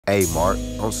Hey Mark,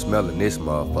 I'm smelling this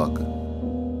motherfucker.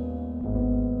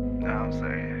 Know what I'm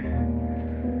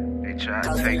saying? They try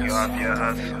to take you off your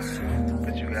hustle,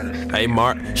 but you gotta stay. Hey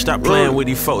Mark, stop playing with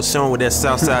these folks. Show 'em what that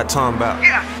Southside talking about.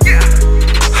 Yeah.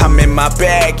 I'm in my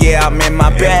bag, yeah, I'm in my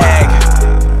bag.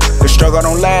 The struggle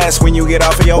don't last when you get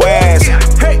off of your ass.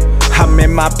 I'm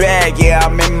in my bag, yeah,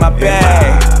 I'm in my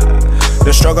bag.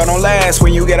 The struggle don't last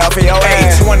when you get off of your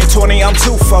ass. 2020, I'm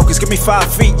too focused. Give me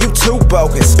 5 feet, you too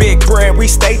bogus. Big bread, we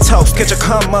stay toast. Catch a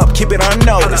come up, keep it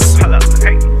unnoticed.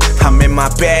 I'm in my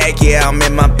bag, yeah, I'm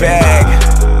in my bag.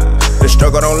 The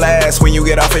struggle don't last when you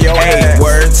get off of your ass.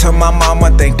 Word to my mama,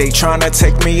 think they tryna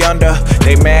take me under.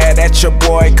 They mad at your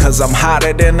boy, cause I'm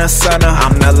hotter than the sun.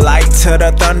 I'm the light to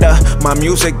the thunder, my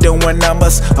music doing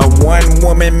numbers. A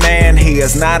one-woman man, he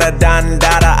is not a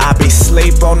dandada. I be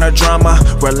sleep on the drama,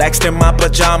 relaxed in my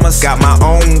pajamas. Got my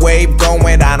own wave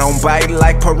going, I don't bite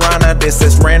like piranha. This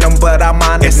is random, but I'm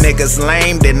honest. If niggas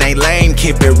lame, then they lame.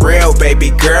 Keep it real, baby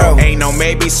girl. Ain't no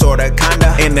maybe, sorta,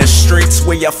 kinda. In the streets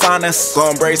where you find us,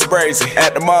 gon' brazy.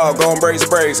 At the mall, gon'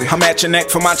 brazy. I'm at your neck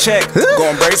for my check,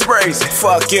 gon' brazy.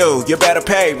 Fuck you, you better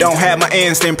pay. Don't have my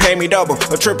ends, then pay me double.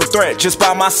 A triple threat just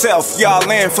by myself, y'all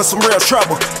in for some real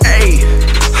trouble. Ayy,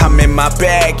 I'm in my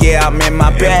bag, yeah, I'm in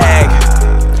my bag.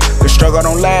 The struggle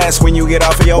don't last when you get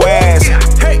off of your ass.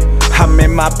 I'm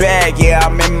in my bag, yeah,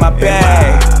 I'm in my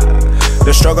bag.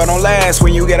 The struggle don't last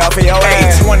when you get off of your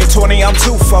ass. 2020, I'm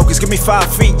too focused. Give me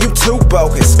 5 feet, you too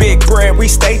bogus. Big bread, we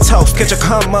stay toast. Catch a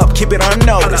come up, keep it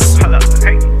unnoticed.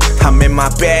 I'm in my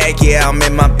bag, yeah, I'm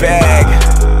in my bag.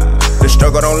 The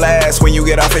struggle don't last when you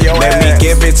get off of your ass. Let me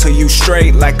give it to you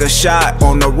straight like a shot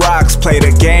on the rocks. Play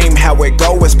the game, how it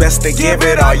go, it's best to give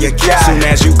it all you got. Soon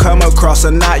as you come across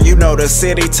a knot, you know the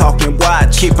city talking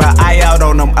watch. Keep an eye out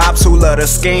on them ops who love the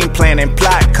scheme, plan and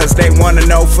plot. Cause they wanna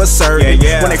know for certain.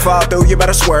 When they fall through, you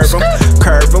better swerve them,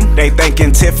 curve them. They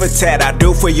thinking tit for tat, I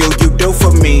do for you, you do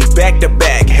for me. Back to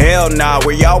back, hell nah,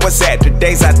 where y'all was at? The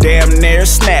days I damn near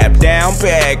snapped down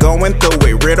bad. Going through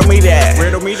it, riddle me that.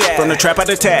 From the trap I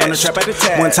detached.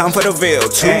 One time for the Ville,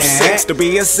 2-6 to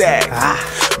be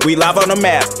exact. We live on the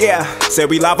map, yeah. Said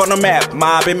we live on the map.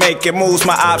 Mob been making moves,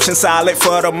 my options solid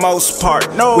for the most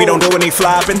part. No, we don't do any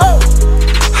flopping.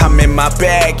 I'm in my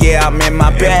bag, yeah, I'm in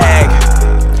my bag.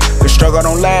 The struggle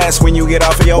don't last when you get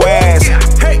off of your ass.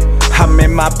 I'm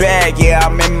in my bag, yeah,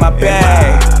 I'm in my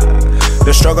bag.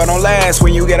 The struggle don't last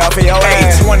when you get off of your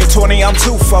ass. 2020, I'm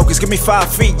too focused. Give me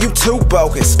 5 feet, you too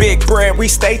bogus. Big bread, we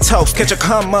stay toast. Catch a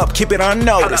come up, keep it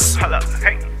unnoticed.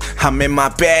 I'm in my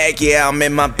bag, yeah, I'm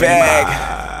in my bag.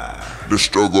 The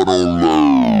struggle don't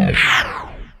last.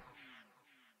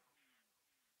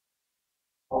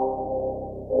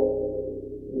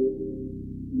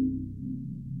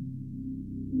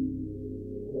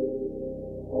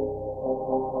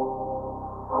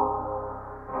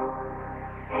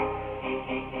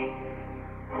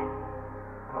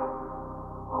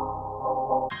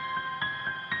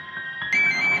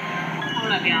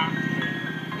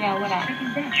 Yeah, what up? You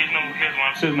know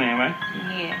his name, right?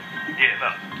 Yeah. Yeah,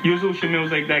 look. Usually with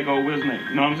music that go with his name.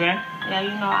 You know what I'm saying? Yeah,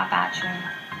 you know I got you.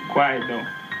 Quiet though.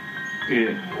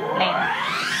 Yeah. Later.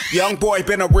 Young boy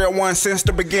been a real one since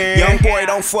the beginning. Young boy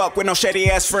don't fuck with no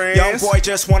shady ass friends. Young boy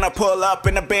just wanna pull up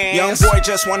in the Benz. Young boy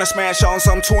just wanna smash on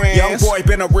some twins. Young boy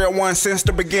been a real one since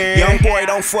the beginning. Young boy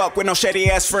don't fuck with no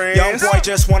shady ass friends. Young boy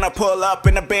just wanna pull up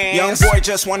in the Benz. Young boy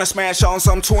just wanna smash on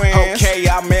some twins. Okay,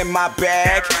 I'm in my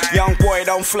bag. Young boy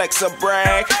don't flex or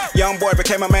brag. Young boy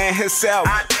became a man himself.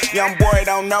 Young boy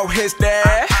don't know his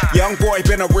dad. Young boy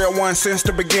been a real one since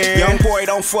the beginning. Young boy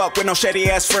don't fuck with no shady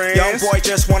ass friends. Young boy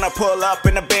just wanna pull up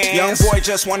in the Benz. Young boy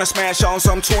just wanna smash on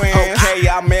some twins. Okay,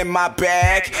 I'm in my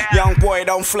bag. Young boy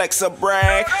don't flex or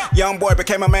brag. Young boy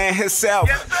became a man himself.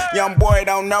 Young boy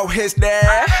don't know his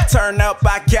dad. Turn up,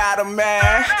 I got him,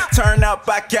 man. Turn up,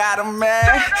 I got him,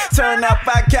 man. Turn up,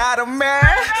 I got him,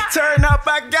 man. Turn up,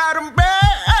 I got him,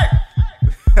 man.